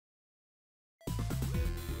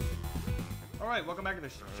Alright, welcome back to the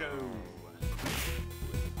show.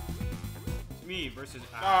 It's me versus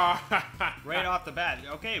right off the bat.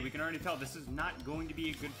 Okay, we can already tell this is not going to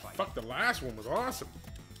be a good fight. Fuck, the last one was awesome.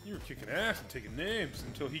 You were kicking ass and taking names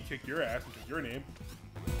until he kicked your ass and took your name.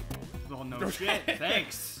 Well, no shit.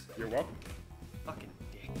 Thanks. You're welcome. Fucking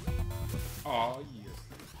dick. Aw, yes.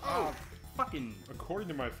 Oh, fucking. According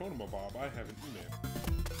to my phone, Bob, I have an email.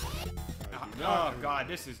 Oh god,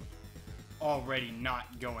 this is already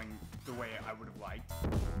not going the way I would have liked.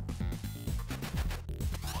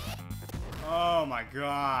 Oh my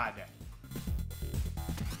god.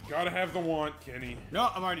 Gotta have the want, Kenny. No,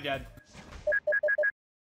 I'm already dead.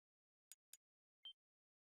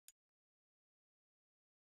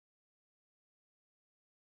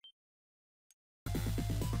 Okay,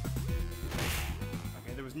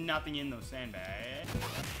 there was nothing in those sandbags.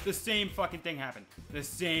 The same fucking thing happened. The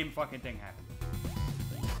same fucking thing happened.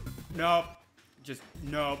 Nope. Just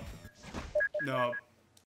nope. Nope.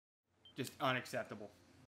 Just unacceptable.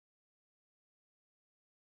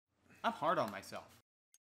 I'm hard on myself.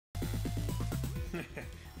 I'm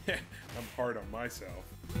hard on myself.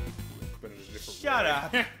 But in a different Shut way.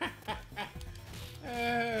 up.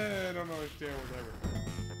 I don't understand whatever.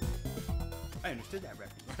 I understood that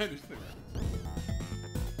reference. I understand that.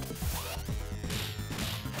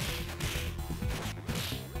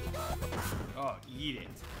 Oh, eat it.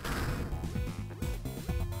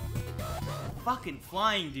 Fucking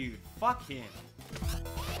flying dude. Fuck him.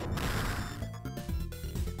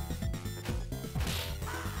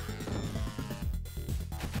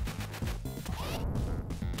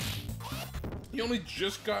 He only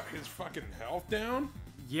just got his fucking health down?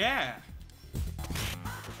 Yeah.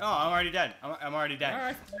 Oh, I'm already dead. I'm already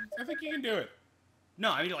dead. I think you can do it.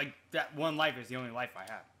 No, I mean, like, that one life is the only life I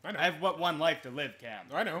have. I know. I have what one life to live, Cam.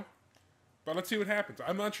 I know. But let's see what happens.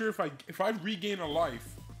 I'm not sure if I regain a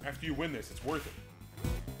life after you win this, it's worth it.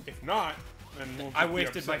 If not, then we'll I be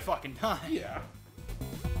wasted upset. my fucking time. Yeah.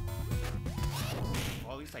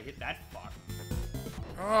 Well, at least I hit that fuck.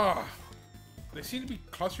 Ah. They seem to be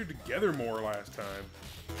clustered together more last time.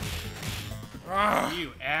 Ah.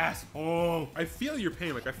 You asshole. I feel your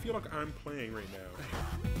pain. Like, I feel like I'm playing right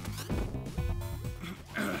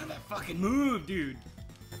now. That fucking move, dude.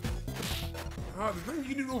 Ah, there's nothing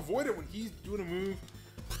you can do to avoid it when he's doing a move.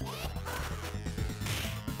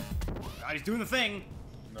 God, he's doing the thing.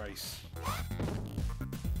 Nice.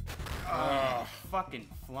 Fucking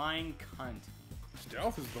flying cunt.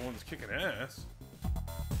 Stealth is the one that's kicking ass.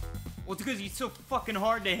 Well, it's because he's so fucking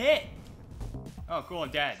hard to hit. Oh, cool, I'm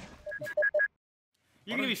dead.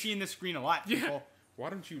 You're gonna be seeing this screen a lot, people. Yeah. Why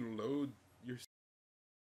don't you load your...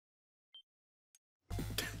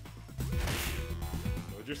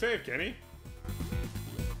 Load your save, Kenny.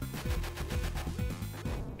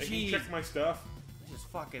 They can Jeez. check my stuff. Just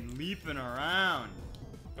fucking leaping around.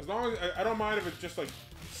 As long as... I don't mind if it's just, like,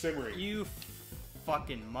 simmering. You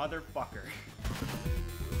fucking motherfucker.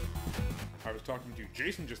 I was talking to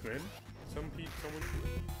Jason just then. Someone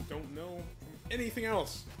don't know from anything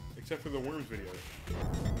else except for the Worms video.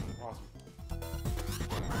 Awesome.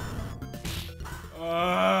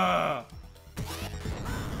 I'm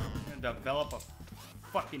gonna develop a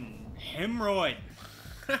fucking hemorrhoid.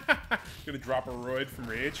 Gonna drop a roid from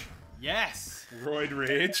Rage. Yes. Roid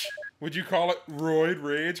Rage. Would you call it Roid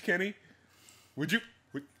Rage, Kenny? Would you...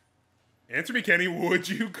 Answer me, Kenny. Would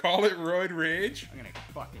you call it Roid Rage? I'm gonna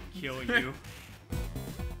fucking kill you.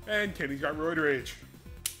 And Kenny's got Roid Rage.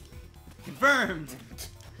 Confirmed.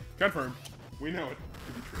 Confirmed. We know it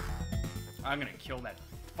to be true. I'm gonna kill that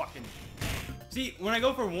fucking... See, when I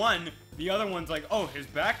go for one, the other one's like, oh, his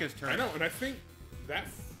back is turned. I know, and I think that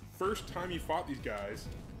first time you fought these guys,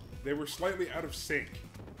 they were slightly out of sync.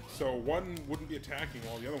 So one wouldn't be attacking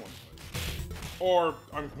while the other one was. Or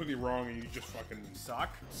I'm completely wrong and you just fucking Suck?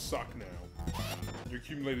 suck now. Your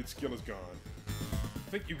accumulated skill is gone. I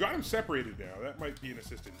think you got him separated now. That might be an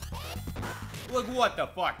assistant. Look, what the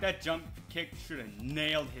fuck? That jump kick should have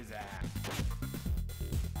nailed his ass.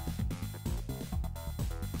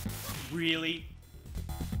 Really?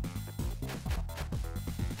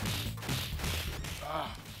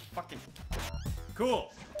 Ah, fucking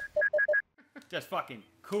cool. Just fucking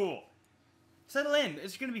cool. Settle in.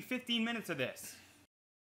 It's gonna be 15 minutes of this.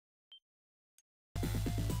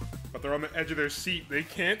 But they're on the edge of their seat. They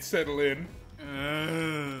can't settle in.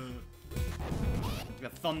 The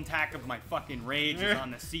thumbtack of my fucking rage is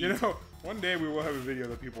on the seat. You know, one day we will have a video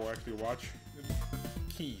that people will actually watch.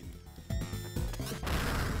 Keen.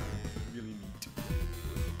 Really neat.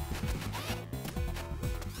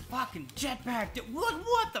 Fucking jetpack.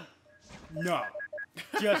 What the? No.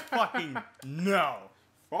 Just fucking no.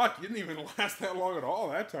 Fuck, you didn't even last that long at all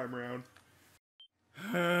that time around.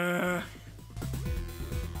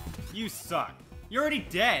 You suck. You're already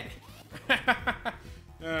dead.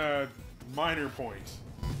 Minor points.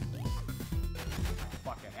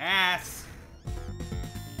 Fucking ass.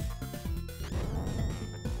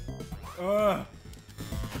 Ugh.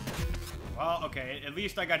 Well, okay, at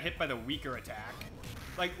least I got hit by the weaker attack.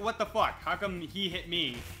 Like, what the fuck? How come he hit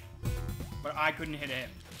me, but I couldn't hit him?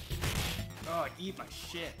 Oh, eat my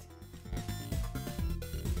shit.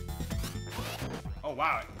 Oh,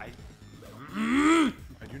 wow. I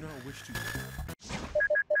do not wish to.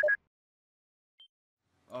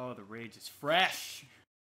 Oh, the rage is fresh.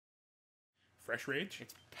 Fresh rage?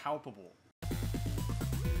 It's palpable.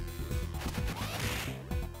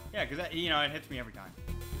 Yeah, because, you know, it hits me every time.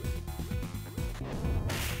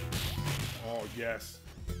 Oh, yes.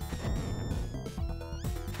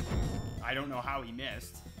 I don't know how he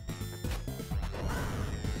missed.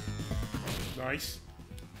 Nice.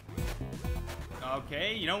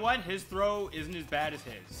 Okay, you know what? His throw isn't as bad as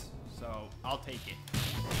his, so I'll take it.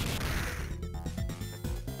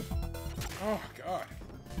 Oh, God.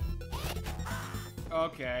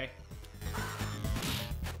 Okay.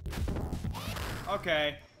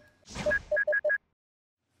 Okay.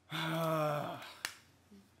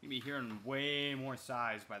 You'll be hearing way more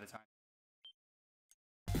sighs by the time.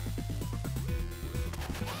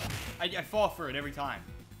 I fall for it every time.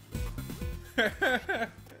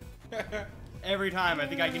 Every time I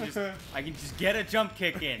think I can just get a jump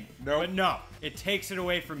kick in. Nope. But no, it takes it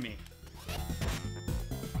away from me.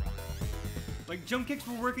 Like, jump kicks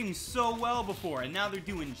were working so well before, and now they're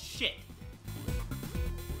doing shit.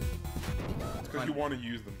 It's because you want to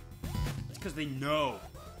use them. It's because they know.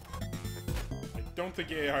 I don't think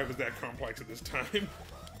AI was that complex at this time.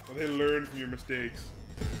 But they learned from your mistakes.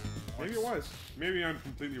 Maybe it was. Maybe I'm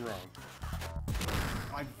completely wrong.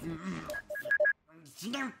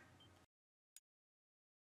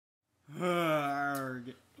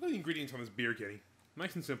 Arrgh. What are the ingredients on this beer, Kenny?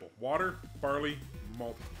 Nice and simple. Water, barley,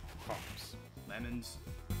 malt, hops. Lemons.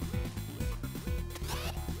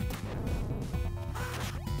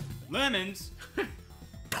 Lemons?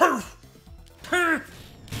 Perf! Perf!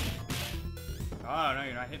 Oh, no,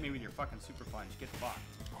 you're not hitting me with your fucking super punch. Get fucked.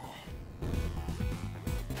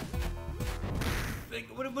 Like,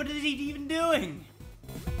 what is he even doing?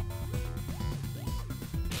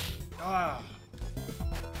 Ah.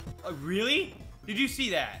 Really? Did you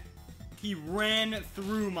see that? He ran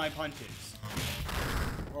through my punches.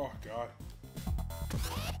 Oh, God.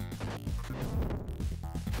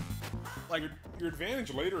 Like, your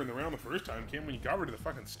advantage later in the round the first time came when you got rid of the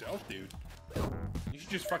fucking stealth dude. You should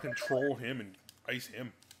just fucking troll him and ice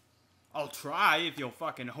him. I'll try if you'll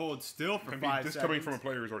fucking hold still for 5 seconds. This coming from a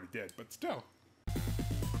player who's already dead, but still.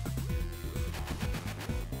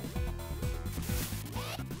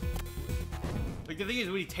 Like, the thing is,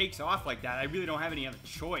 when he takes off like that, I really don't have any other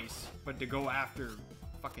choice but to go after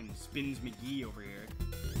fucking Spins McGee over here.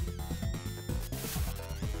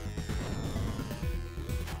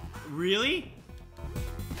 Really?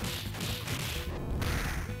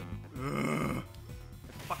 Ugh.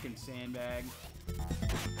 Fucking sandbag.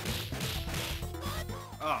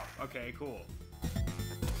 Oh, okay, cool.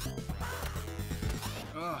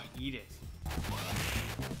 Ugh, eat it.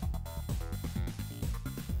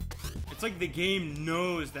 It's like the game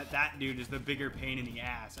knows that that dude is the bigger pain in the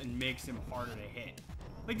ass and makes him harder to hit.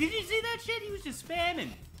 Like, did you see that shit? He was just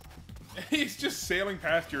spamming. He's just sailing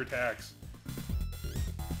past your attacks.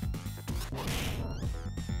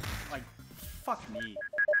 Like, fuck me.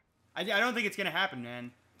 I don't think it's gonna happen,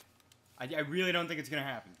 man. I really don't think it's gonna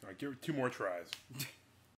happen. Alright, give it 2 more tries.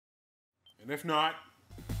 And if not,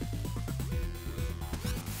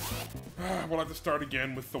 we'll have to start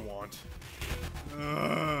again with the want.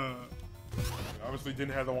 Obviously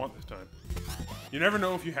didn't have the want this time. You never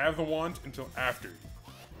know if you have the want until after.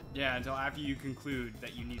 Yeah, until after you conclude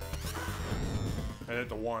that you need it. And that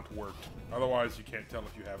the want worked. Otherwise, you can't tell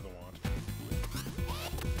if you have the want.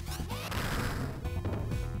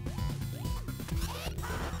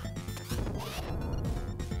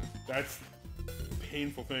 That's the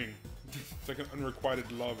painful thing. It's like an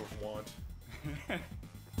unrequited love of want.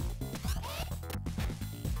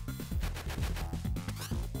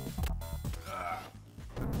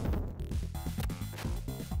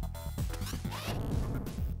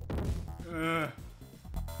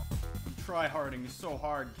 Try-harding is so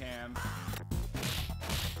hard, Cam.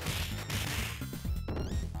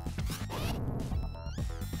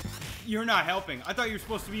 You're not helping. I thought you were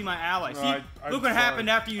supposed to be my ally. See, look what happened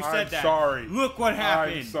after you said that. I'm sorry. Look what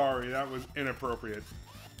happened. I'm sorry. That was inappropriate.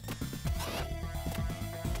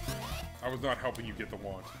 I was not helping you get the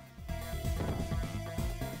want.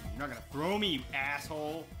 You You're not gonna throw me, you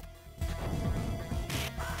asshole.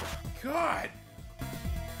 God.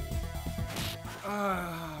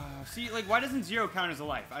 See, like, why doesn't zero count as a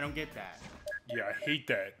life? I don't get that. Yeah, I hate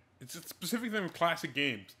that. It's a specific thing with classic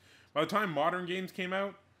games. By the time modern games came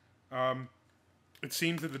out, it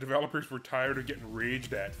seems that the developers were tired of getting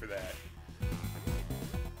raged at for that.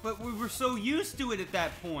 But we were so used to it at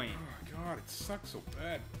that point. Oh god, it sucks so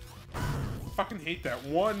bad. I fucking hate that.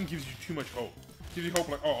 One gives you too much hope. Gives you hope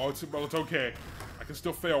like, oh, it's okay. I can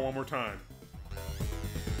still fail one more time.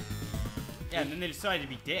 Yeah, and then they decided to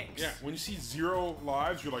be dicks. Yeah, when you see 0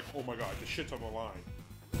 lives, you're like, oh my god, this shit's on the line.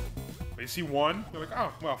 But you see 1, you're like,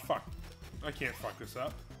 oh, well, fuck. I can't fuck this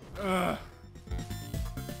up. Ugh.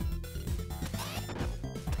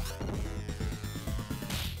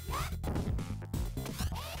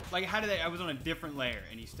 Like, how did I was on a different layer,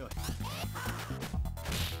 and he still...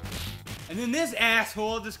 And then this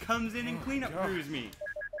asshole just comes in and cleanup crews me.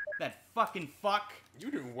 That fucking fuck. You're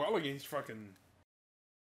doing well against fucking...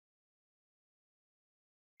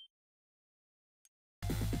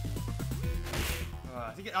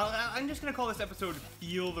 I'm just gonna call this episode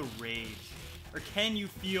Feel the Rage. Or Can You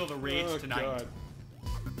Feel the Rage Tonight?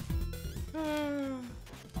 God.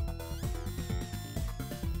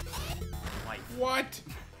 Life. What?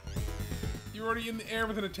 You're already in the air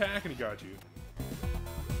with an attack and he got you.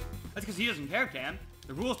 That's because he doesn't care, Cam.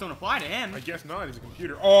 The rules don't apply to him. I guess not, he's a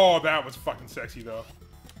computer. Oh, that was fucking sexy though.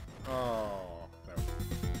 Oh. That was...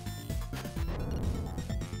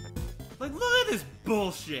 Like, look at this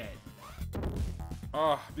bullshit.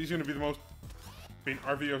 Oh, these are gonna be the most... I mean,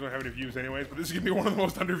 our videos don't have any views anyways, but this is gonna be one of the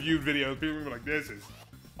most underviewed videos. People are gonna be like, this is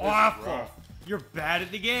awful. rough. You're bad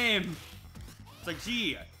at the game. It's like,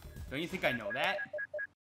 gee, don't you think I know that?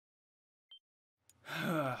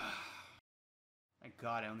 Thank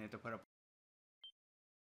God I only have to put up...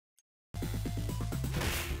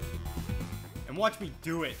 And watch me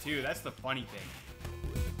do it, too. That's the funny thing.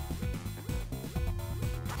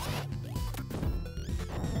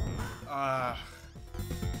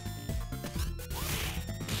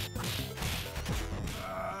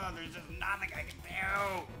 There's just nothing I can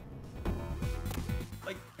do.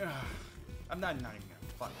 Like, I'm not even gonna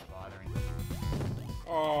fucking bother.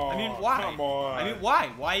 Oh, I mean, why? come on. I mean,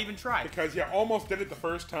 why? Why even try? Because you almost did it the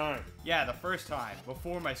first time. Yeah, the first time,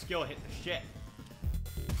 before my skill hit the shit.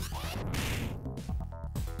 Oh,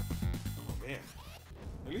 man.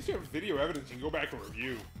 At least you have video evidence. You can go back and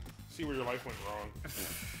review. See where your life went wrong.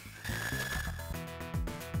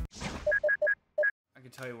 I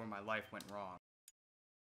can tell you where my life went wrong.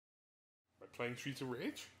 By playing Streets of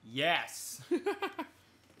Rage? Yes!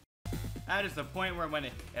 That is the point where when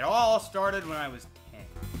it all started when I was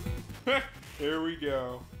 10. There we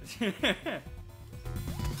go.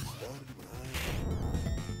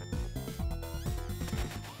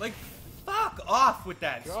 Like, fuck off with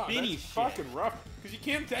that God, spinny that's shit. fucking rough. Because you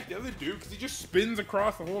can't attack the other dude because he just spins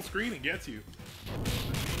across the whole screen and gets you.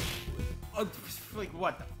 Oh, like,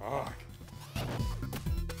 what the Fuck.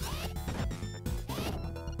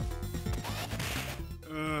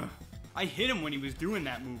 I hit him when he was doing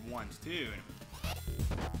that move once, too.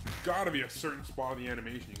 Gotta be a certain spot of the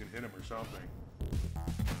animation you can hit him or something.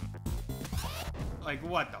 Like,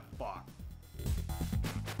 what the fuck?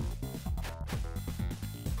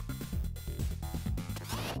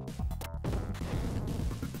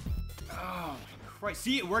 Oh, my Christ.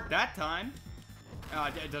 See, it worked that time.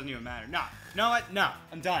 It doesn't even matter. No. You know what? No.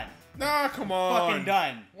 I'm done. Nah, come on. Fucking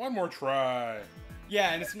done. One more try.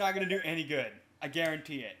 Yeah, and it's not gonna do any good. I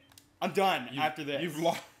guarantee it. I'm done after this. You've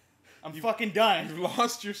lost. I'm fucking done. You've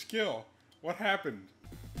lost your skill. What happened?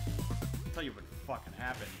 I'll tell you what fucking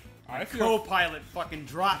happened. I My feel- co-pilot fucking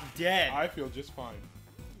dropped dead. I feel just fine.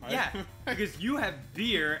 Yeah, because you have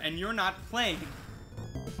beer and you're not playing.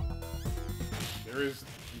 There is the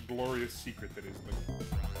glorious secret that is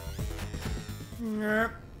the...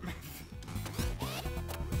 Nerp.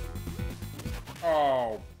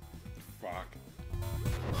 Oh, fuck.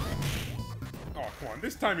 Oh, come on.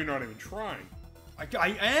 This time you're not even trying.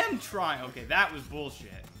 I am trying. Okay, that was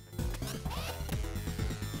bullshit.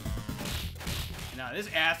 Now this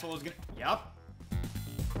asshole is gonna... Yup.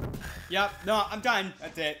 Yup. No, I'm done.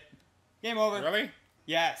 That's it. Game over. Really?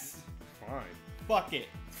 Yes. Fine. Fuck it.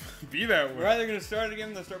 Be that We're way. either gonna start it again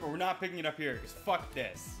from the start, but we're not picking it up here, because fuck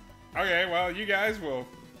this. Okay, well, you guys will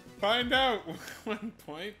find out one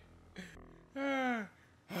point. Did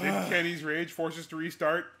Kenny's rage force us to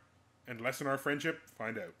restart and lessen our friendship?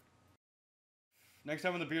 Find out. Next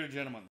time on The Bearded Gentleman.